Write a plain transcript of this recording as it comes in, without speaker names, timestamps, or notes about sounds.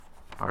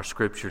Our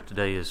scripture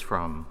today is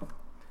from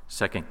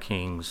 2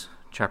 Kings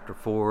chapter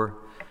 4,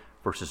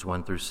 verses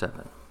 1 through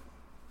 7.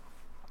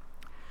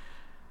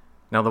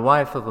 Now the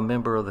wife of a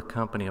member of the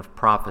company of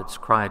prophets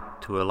cried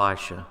to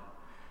Elisha,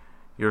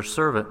 "Your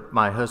servant,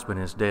 my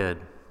husband, is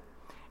dead,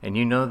 and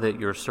you know that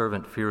your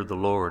servant feared the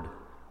Lord,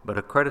 but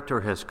a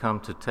creditor has come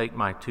to take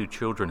my 2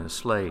 children as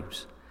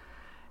slaves."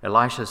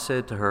 Elisha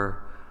said to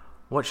her,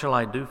 "What shall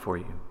I do for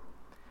you?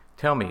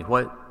 Tell me,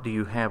 what do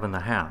you have in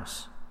the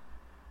house?"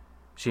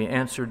 She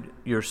answered,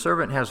 "Your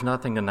servant has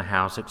nothing in the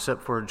house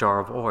except for a jar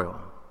of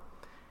oil."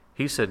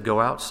 He said, "Go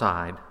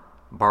outside,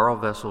 borrow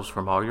vessels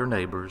from all your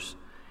neighbors,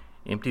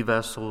 empty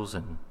vessels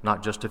and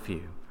not just a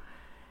few.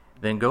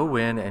 Then go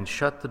in and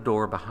shut the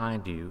door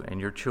behind you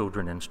and your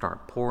children and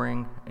start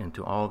pouring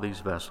into all these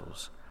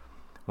vessels.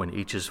 When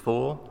each is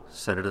full,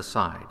 set it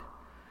aside."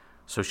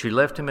 So she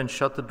left him and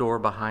shut the door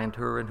behind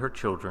her and her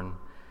children.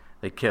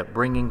 They kept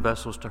bringing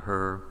vessels to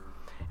her,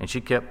 and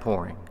she kept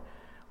pouring.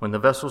 When the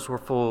vessels were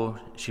full,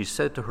 she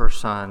said to her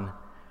son,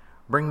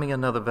 "Bring me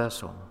another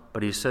vessel."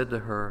 But he said to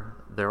her,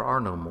 "There are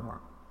no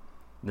more."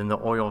 Then the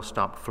oil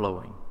stopped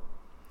flowing.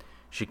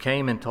 She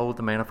came and told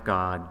the man of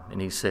God, and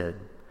he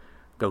said,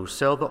 "Go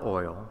sell the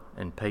oil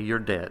and pay your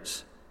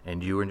debts,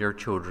 and you and your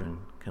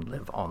children can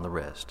live on the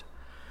rest."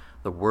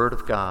 The word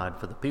of God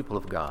for the people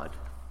of God.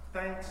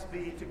 Thanks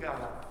be to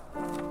God.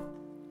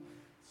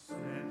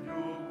 Send your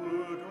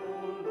word,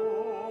 O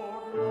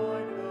Lord,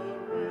 like the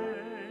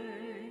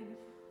rain,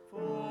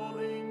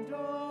 falling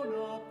down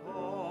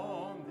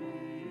upon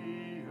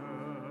the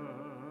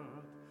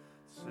earth.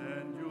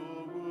 Send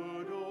your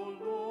word, O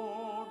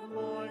Lord,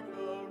 like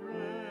the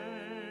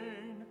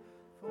rain,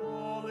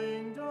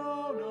 falling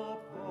down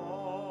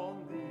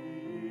upon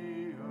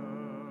the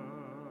earth.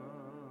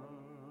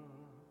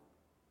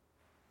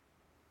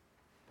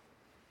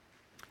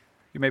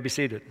 You may be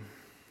seated.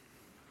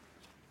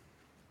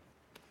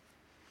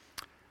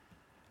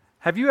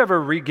 Have you ever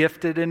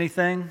regifted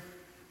anything?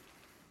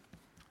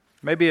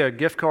 Maybe a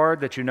gift card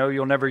that you know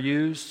you'll never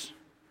use.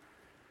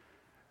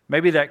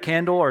 Maybe that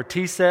candle or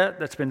tea set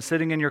that's been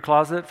sitting in your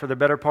closet for the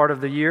better part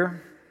of the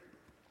year.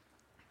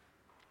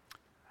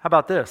 How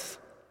about this?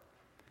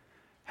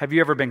 Have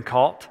you ever been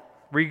caught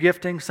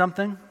regifting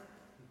something?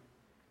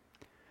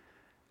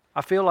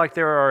 I feel like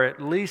there are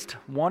at least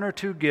 1 or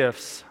 2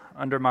 gifts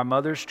under my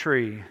mother's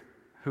tree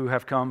who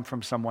have come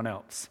from someone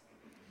else.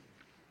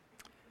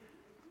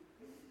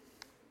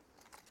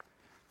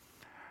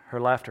 Her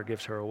laughter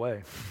gives her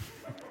away.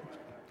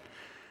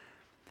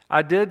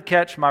 I did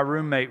catch my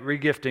roommate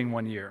regifting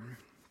one year.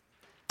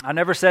 I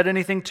never said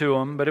anything to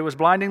him, but it was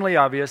blindingly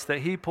obvious that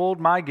he pulled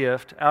my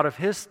gift out of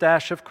his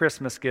stash of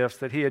Christmas gifts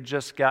that he had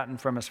just gotten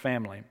from his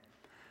family.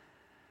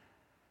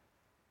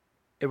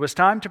 It was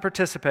time to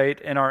participate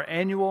in our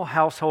annual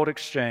household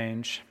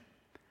exchange.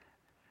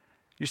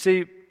 You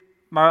see,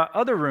 my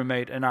other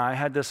roommate and I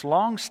had this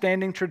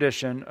long-standing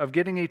tradition of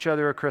getting each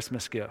other a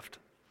Christmas gift.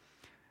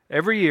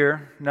 Every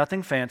year,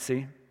 nothing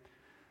fancy,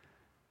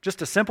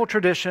 just a simple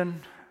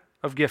tradition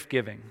of gift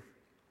giving.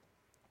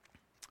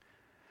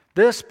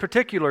 This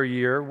particular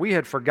year, we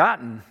had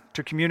forgotten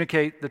to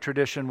communicate the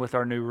tradition with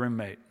our new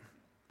roommate.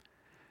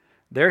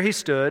 There he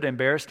stood,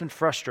 embarrassed and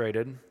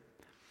frustrated,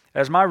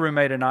 as my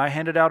roommate and I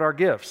handed out our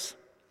gifts.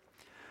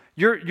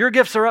 Your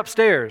gifts are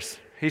upstairs,"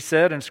 he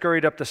said, and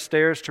scurried up the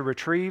stairs to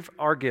retrieve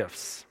our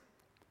gifts.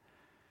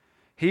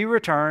 He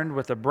returned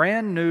with a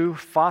brand new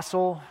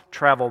Fossil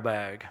travel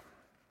bag.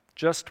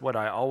 Just what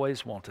I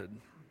always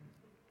wanted.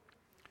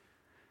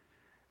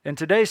 In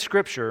today's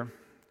scripture,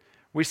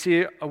 we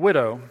see a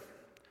widow,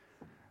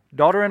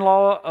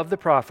 daughter-in-law of the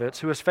prophets,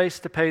 who is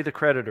faced to pay the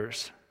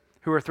creditors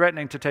who are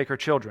threatening to take her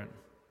children.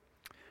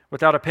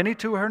 Without a penny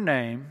to her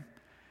name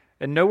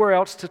and nowhere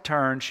else to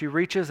turn, she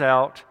reaches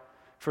out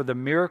for the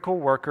miracle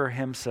worker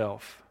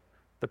himself,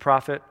 the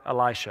prophet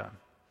Elisha.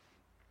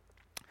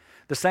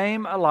 The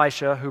same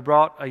Elisha who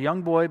brought a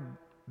young boy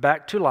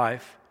back to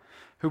life,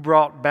 who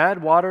brought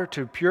bad water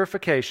to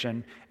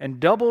purification and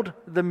doubled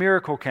the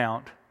miracle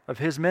count of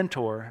his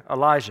mentor,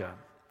 Elijah.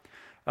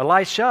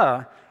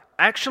 Elisha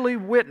actually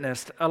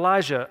witnessed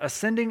Elijah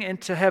ascending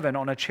into heaven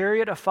on a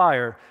chariot of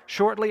fire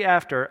shortly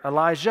after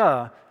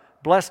Elijah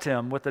blessed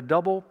him with a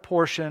double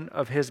portion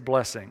of his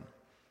blessing.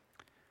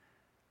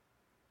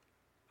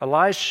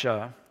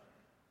 Elisha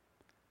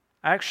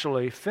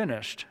actually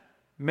finished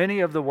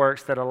many of the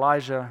works that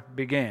Elijah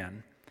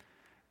began,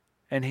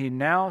 and he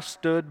now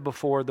stood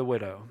before the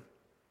widow,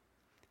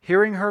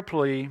 hearing her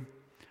plea,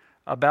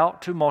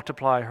 about to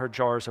multiply her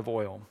jars of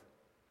oil.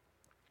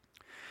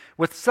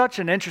 With such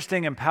an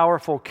interesting and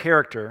powerful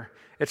character,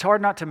 it's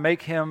hard not to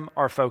make him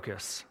our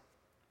focus.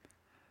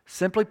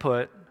 Simply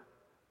put,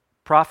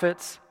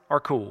 prophets are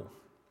cool.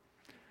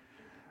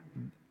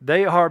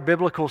 They are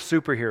biblical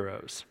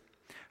superheroes.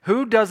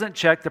 Who doesn't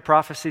check the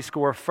prophecy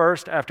score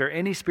first after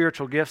any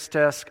spiritual gifts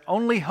test,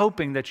 only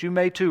hoping that you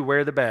may too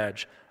wear the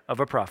badge of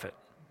a prophet?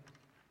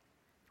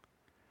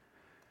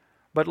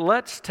 But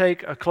let's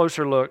take a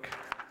closer look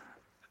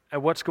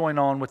at what's going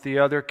on with the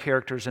other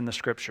characters in the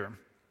scripture.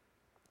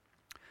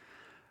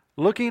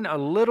 Looking a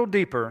little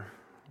deeper,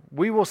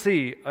 we will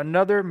see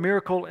another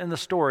miracle in the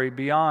story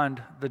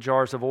beyond the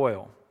jars of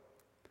oil.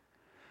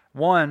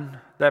 One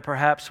that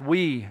perhaps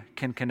we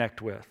can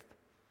connect with,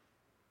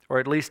 or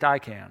at least I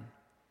can.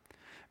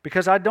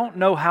 Because I don't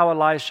know how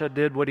Elisha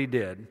did what he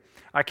did.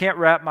 I can't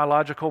wrap my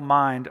logical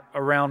mind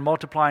around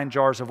multiplying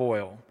jars of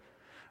oil.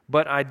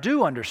 But I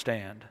do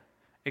understand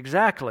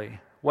exactly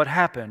what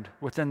happened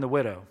within the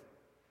widow.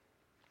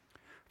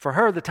 For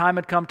her, the time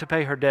had come to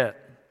pay her debt,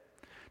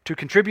 to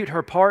contribute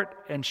her part,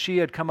 and she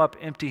had come up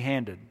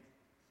empty-handed.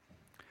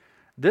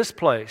 This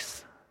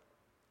place,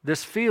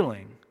 this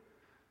feeling,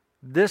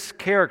 this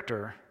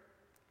character,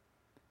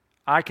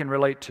 I can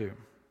relate to.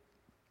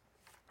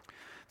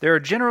 There are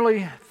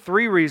generally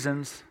 3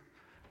 reasons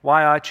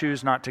why I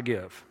choose not to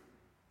give.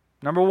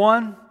 Number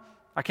 1,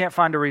 I can't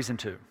find a reason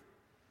to.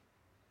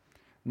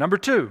 Number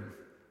 2,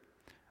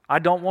 I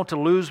don't want to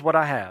lose what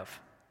I have.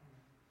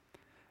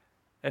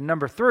 And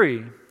number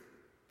 3,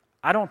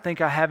 I don't think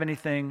I have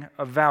anything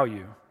of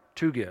value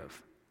to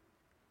give.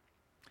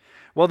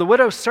 Well, the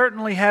widow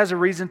certainly has a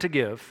reason to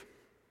give,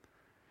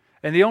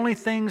 and the only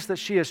things that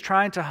she is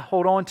trying to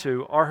hold on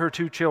to are her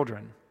 2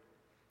 children.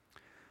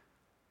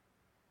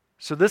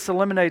 So this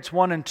eliminates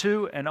 1 and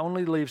 2 and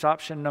only leaves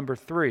option number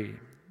 3.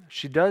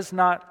 She does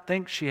not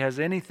think she has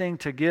anything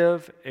to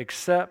give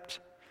except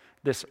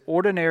this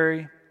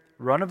ordinary,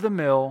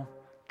 run-of-the-mill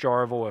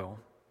jar of oil.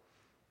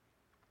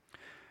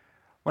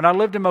 When I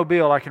lived in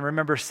Mobile, I can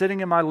remember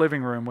sitting in my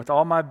living room with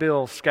all my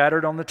bills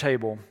scattered on the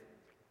table,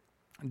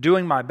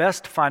 doing my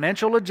best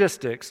financial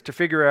logistics to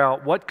figure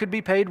out what could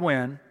be paid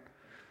when,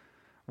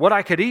 what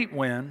I could eat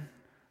when,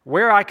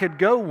 where I could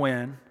go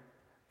when,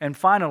 and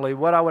finally,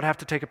 what I would have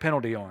to take a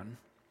penalty on.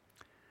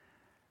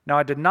 Now,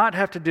 I did not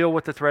have to deal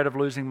with the threat of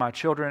losing my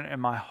children,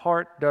 and my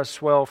heart does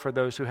swell for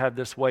those who have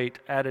this weight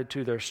added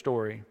to their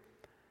story.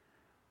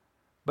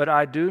 But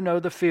I do know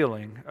the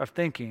feeling of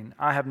thinking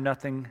I have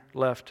nothing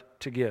left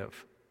to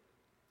give.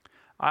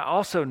 I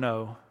also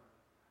know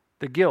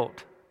the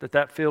guilt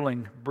that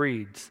feeling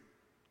breeds.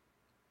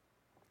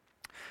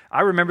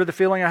 I remember the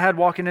feeling I had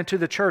walking into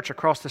the church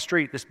across the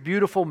street, this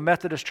beautiful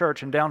Methodist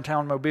church in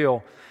downtown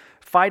Mobile,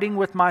 fighting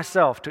with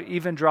myself to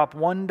even drop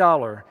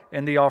 $1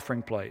 in the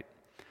offering plate.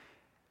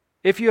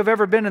 If you have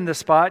ever been in this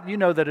spot, you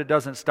know that it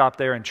doesn't stop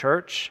there in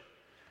church.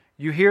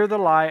 You hear the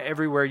lie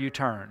everywhere you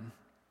turn.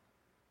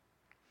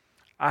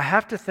 I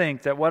have to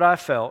think that what I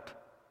felt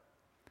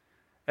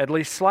at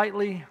least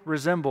slightly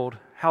resembled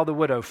how the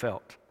widow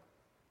felt.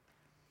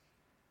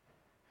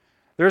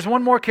 There's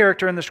one more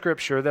character in the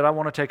scripture that I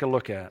want to take a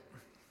look at.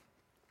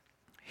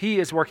 He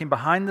is working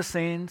behind the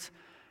scenes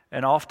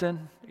and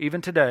often,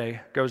 even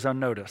today, goes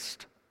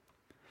unnoticed.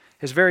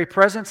 His very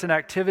presence and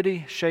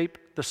activity shape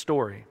the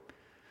story,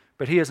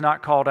 but he is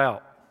not called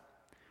out.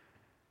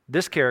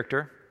 This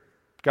character,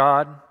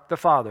 God the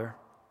Father,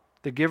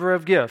 the giver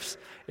of gifts,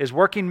 is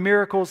working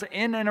miracles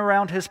in and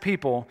around his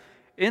people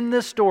in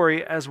this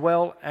story as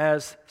well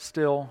as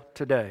still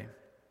today.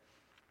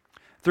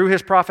 Through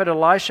his prophet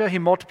Elisha, he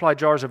multiplied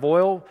jars of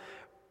oil.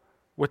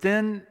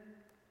 Within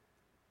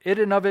it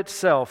and of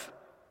itself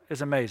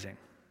is amazing.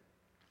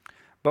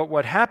 But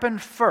what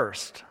happened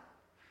first,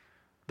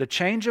 the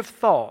change of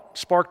thought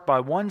sparked by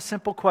one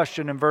simple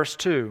question in verse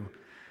 2,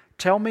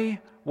 tell me,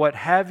 what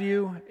have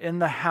you in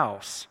the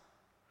house?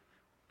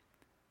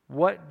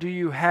 What do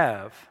you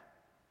have?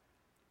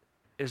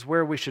 Is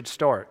where we should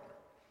start.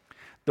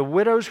 The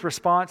widow's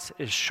response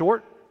is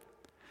short.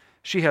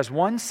 She has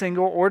one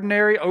single,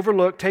 ordinary,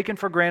 overlooked, taken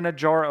for granted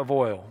jar of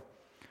oil.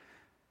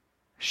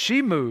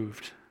 She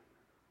moved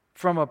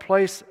from a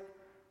place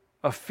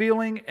of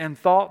feeling and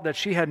thought that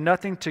she had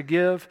nothing to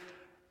give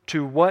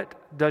to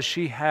what does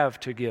she have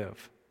to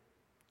give.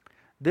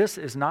 This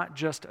is not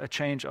just a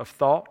change of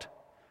thought,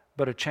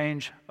 but a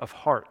change of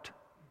heart.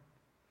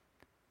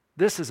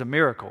 This is a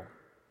miracle.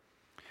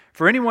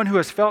 For anyone who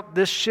has felt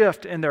this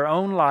shift in their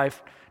own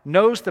life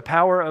knows the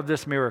power of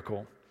this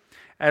miracle,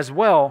 as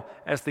well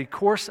as the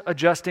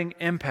course-adjusting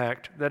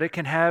impact that it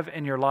can have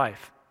in your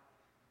life.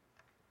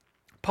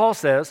 Paul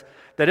says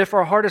that if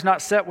our heart is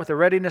not set with a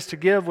readiness to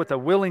give, with a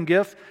willing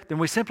gift, then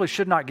we simply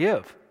should not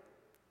give.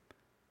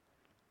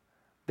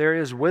 There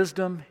is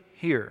wisdom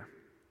here.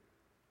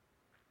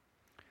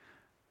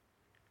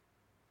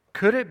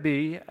 Could it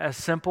be as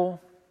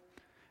simple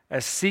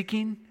as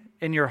seeking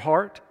in your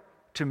heart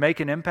to make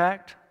an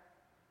impact,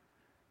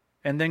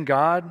 and then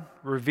God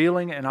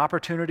revealing an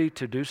opportunity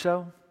to do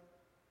so?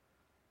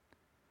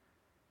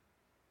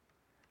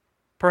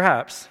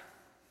 Perhaps.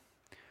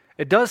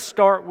 It does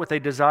start with a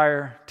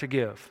desire to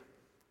give,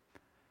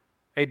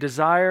 a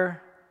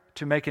desire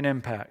to make an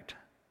impact.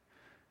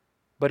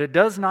 But it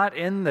does not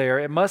end there.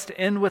 It must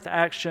end with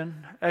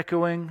action,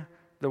 echoing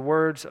the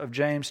words of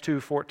James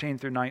 2:14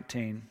 through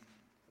 19.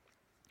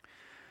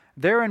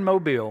 There in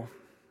Mobile,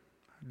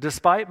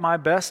 despite my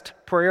best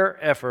prayer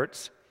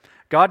efforts,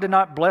 God did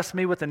not bless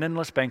me with an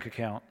endless bank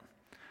account,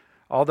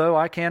 although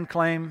I can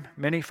claim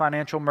many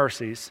financial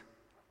mercies.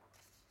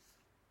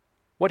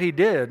 What He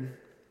did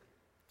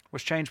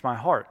was change my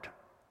heart.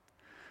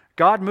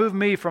 God moved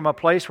me from a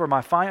place where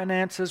my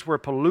finances were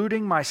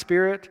polluting my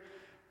spirit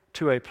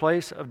to a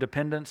place of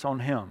dependence on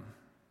Him.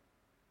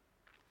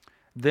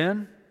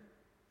 Then,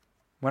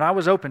 when I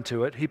was open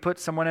to it, He put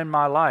someone in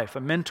my life,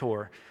 a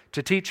mentor,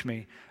 to teach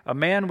me, a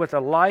man with a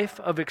life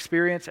of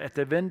experience at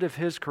the end of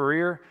his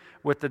career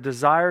with the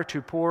desire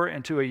to pour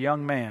into a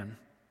young man.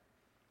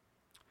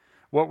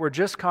 What were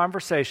just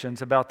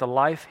conversations about the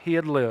life he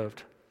had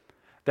lived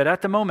that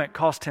at the moment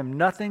cost him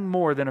nothing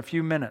more than a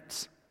few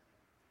minutes,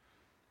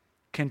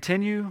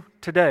 continue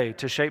today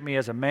to shape me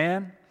as a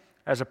man,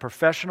 as a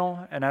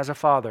professional, and as a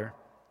father.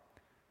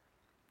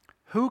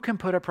 Who can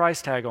put a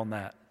price tag on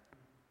that?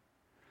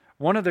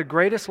 One of the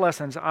greatest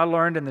lessons I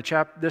learned in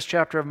this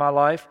chapter of my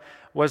life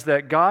was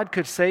that God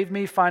could save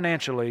me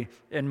financially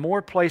in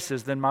more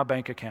places than my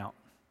bank account.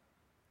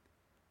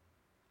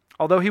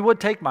 Although He would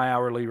take my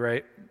hourly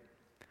rate,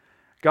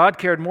 God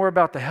cared more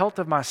about the health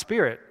of my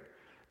spirit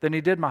than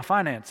He did my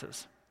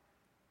finances.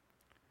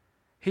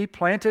 He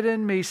planted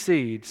in me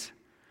seeds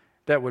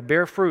that would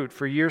bear fruit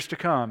for years to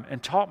come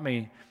and taught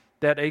me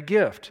that a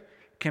gift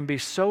can be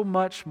so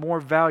much more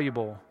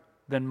valuable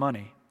than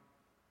money.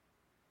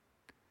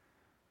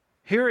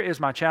 Here is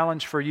my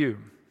challenge for you.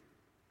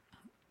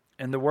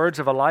 In the words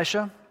of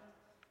Elisha,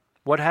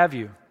 what have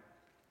you?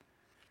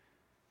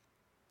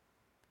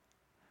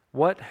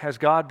 What has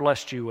God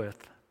blessed you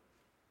with?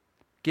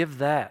 Give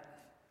that.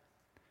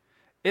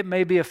 It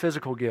may be a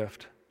physical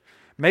gift.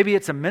 Maybe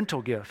it's a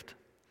mental gift.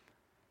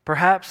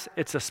 Perhaps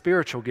it's a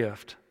spiritual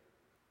gift.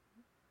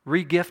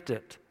 Re-gift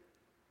it.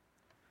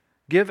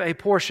 Give a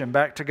portion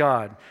back to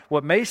God.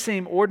 What may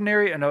seem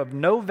ordinary and of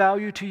no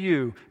value to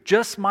you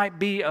just might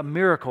be a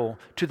miracle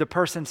to the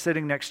person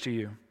sitting next to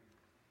you.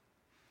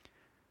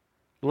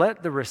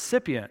 Let the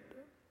recipient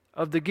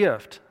of the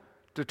gift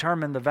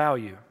determine the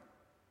value.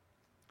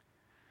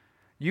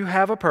 You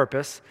have a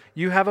purpose,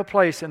 you have a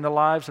place in the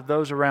lives of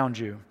those around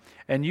you,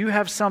 and you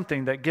have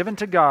something that given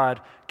to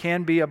God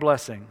can be a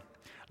blessing.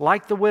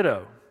 Like the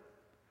widow,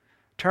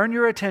 turn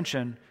your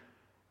attention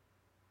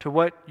to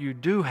what you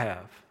do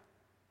have.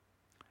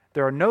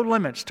 There are no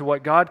limits to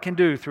what God can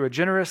do through a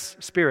generous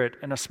spirit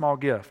and a small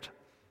gift.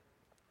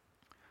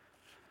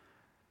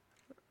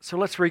 So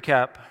let's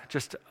recap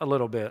just a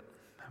little bit.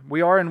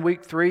 We are in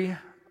week 3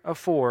 of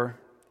 4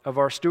 of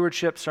our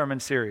stewardship sermon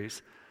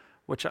series,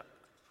 which,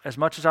 as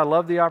much as I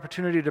love the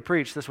opportunity to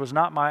preach, this was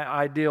not my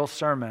ideal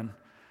sermon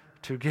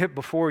to get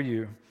before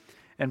you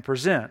and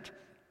present.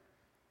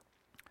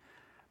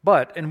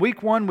 But in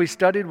week 1, we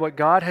studied what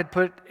God had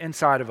put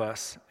inside of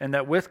us, and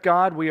that with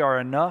God we are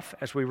enough,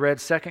 as we read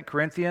 2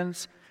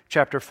 Corinthians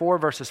chapter 4,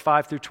 verses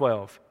 5 through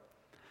 12.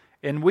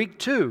 In week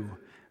 2,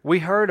 we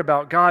heard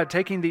about God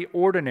taking the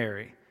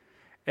ordinary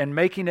and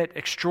making it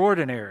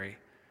extraordinary,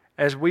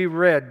 as we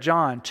read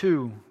John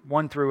 2,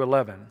 1 through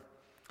 11.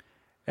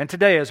 And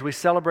today, as we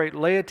celebrate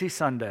Laity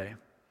Sunday,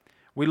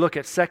 we look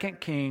at 2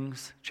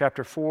 Kings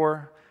chapter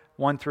 4,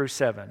 1 through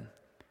 7,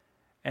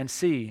 and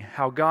see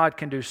how God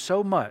can do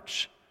so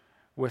much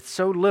with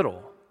so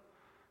little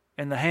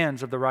in the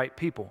hands of the right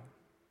people.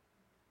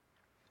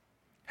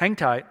 Hang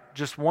tight,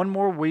 just one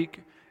more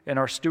week in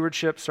our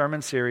stewardship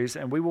sermon series,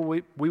 and we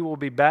will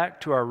be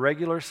back to our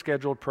regular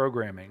scheduled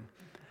programming.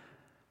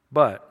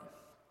 But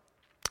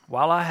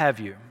while I have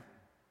you,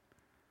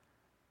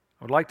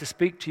 I would like to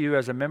speak to you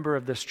as a member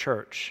of this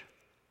church,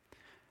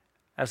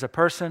 as a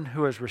person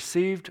who has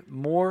received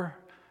more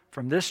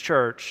from this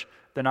church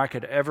than I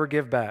could ever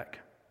give back,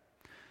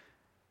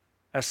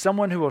 as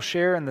someone who will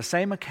share in the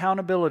same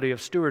accountability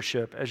of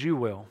stewardship as you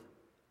will.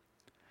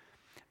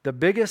 The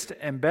biggest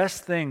and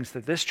best things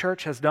that this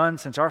church has done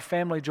since our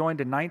family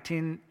joined in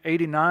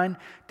 1989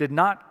 did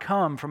not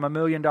come from $1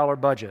 million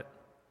budget,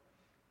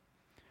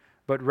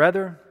 but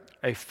rather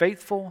a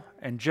faithful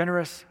and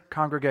generous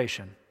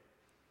congregation.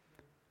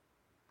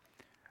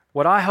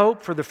 What I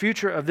hope for the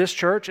future of this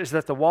church is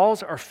that the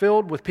walls are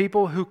filled with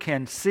people who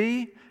can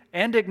see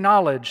and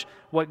acknowledge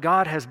what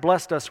God has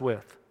blessed us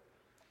with,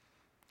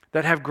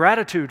 that have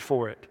gratitude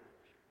for it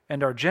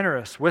and are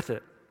generous with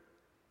it.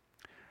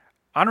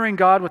 Honoring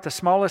God with the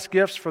smallest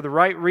gifts for the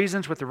right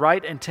reasons, with the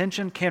right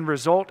intention, can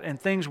result in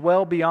things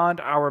well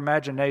beyond our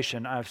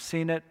imagination. I've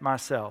seen it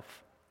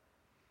myself.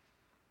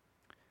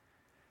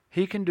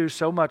 He can do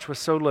so much with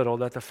so little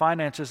that the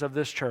finances of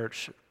this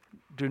church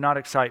do not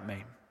excite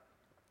me.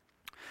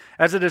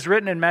 As it is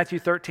written in Matthew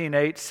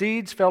 13:8,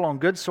 seeds fell on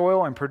good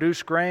soil and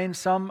produced grain,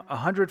 some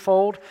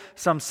 100-fold,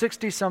 some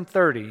 60, some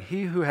 30.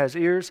 He who has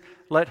ears,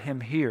 let him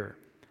hear.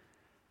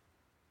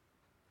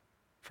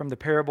 From the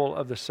parable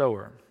of the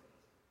sower.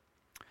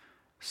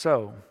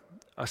 So,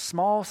 a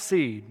small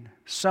seed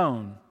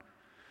sown,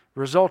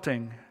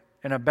 resulting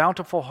in a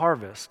bountiful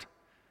harvest,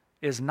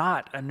 is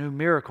not a new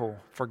miracle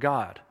for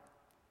God.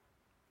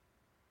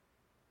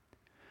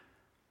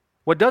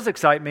 What does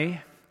excite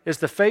me is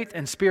the faith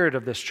and spirit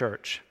of this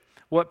church.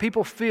 What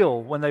people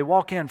feel when they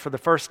walk in for the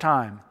first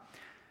time.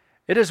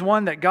 It is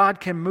one that God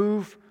can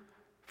move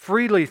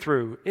freely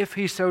through if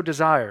He so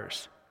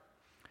desires.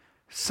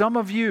 Some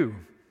of you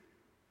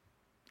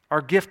are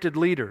gifted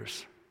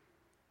leaders.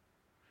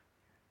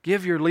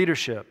 Give your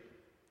leadership.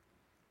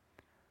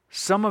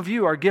 Some of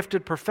you are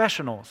gifted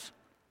professionals.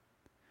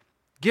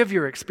 Give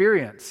your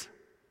experience.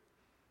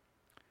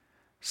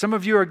 Some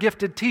of you are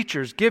gifted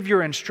teachers. Give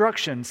your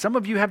instruction. Some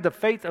of you have the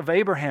faith of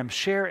Abraham.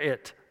 Share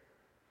it.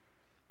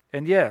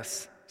 And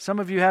yes, some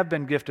of you have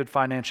been gifted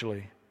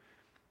financially.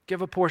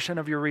 Give a portion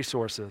of your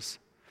resources.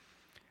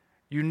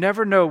 You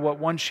never know what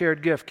one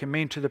shared gift can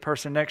mean to the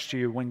person next to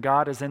you when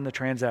God is in the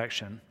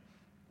transaction.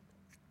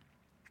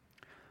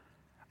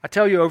 I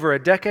tell you, over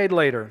a decade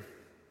later,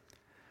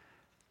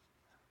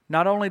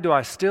 not only do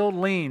I still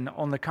lean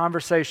on the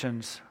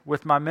conversations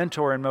with my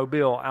mentor in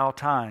Mobile, Al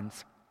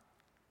Tynes,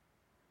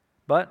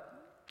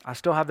 but I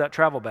still have that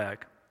travel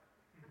bag.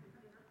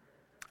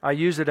 I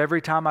use it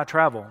every time I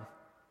travel.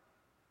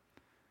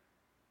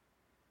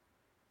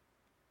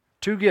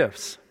 2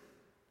 gifts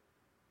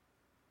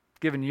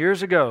given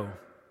years ago,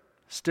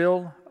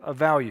 still of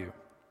value.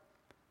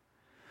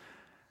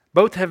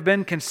 Both have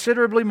been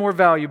considerably more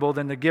valuable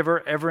than the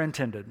giver ever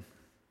intended.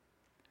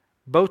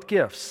 Both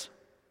gifts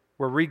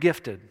were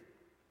regifted.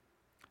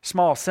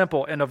 Small,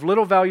 simple, and of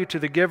little value to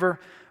the giver,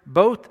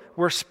 both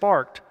were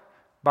sparked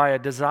by a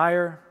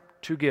desire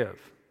to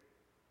give.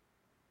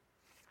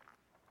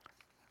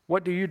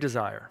 What do you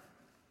desire?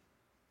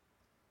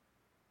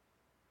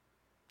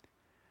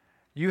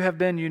 You have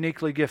been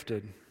uniquely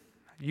gifted.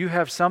 You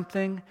have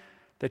something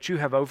that you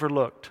have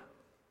overlooked,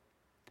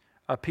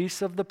 a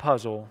piece of the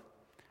puzzle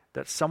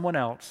that someone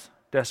else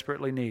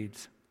desperately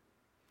needs.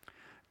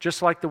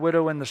 Just like the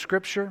widow in the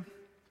scripture,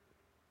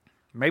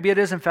 maybe it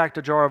is in fact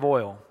a jar of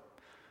oil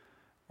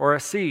or a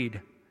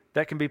seed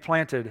that can be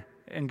planted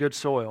in good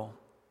soil.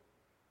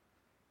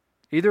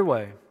 Either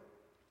way,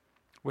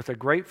 with a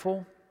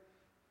grateful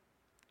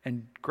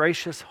and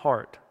gracious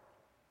heart,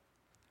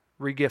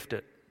 regift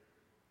it.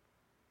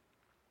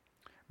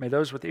 May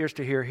those with ears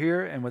to hear,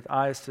 hear, and with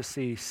eyes to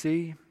see,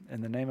 see.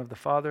 In the name of the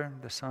Father,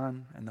 the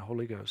Son, and the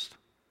Holy Ghost.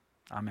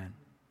 Amen.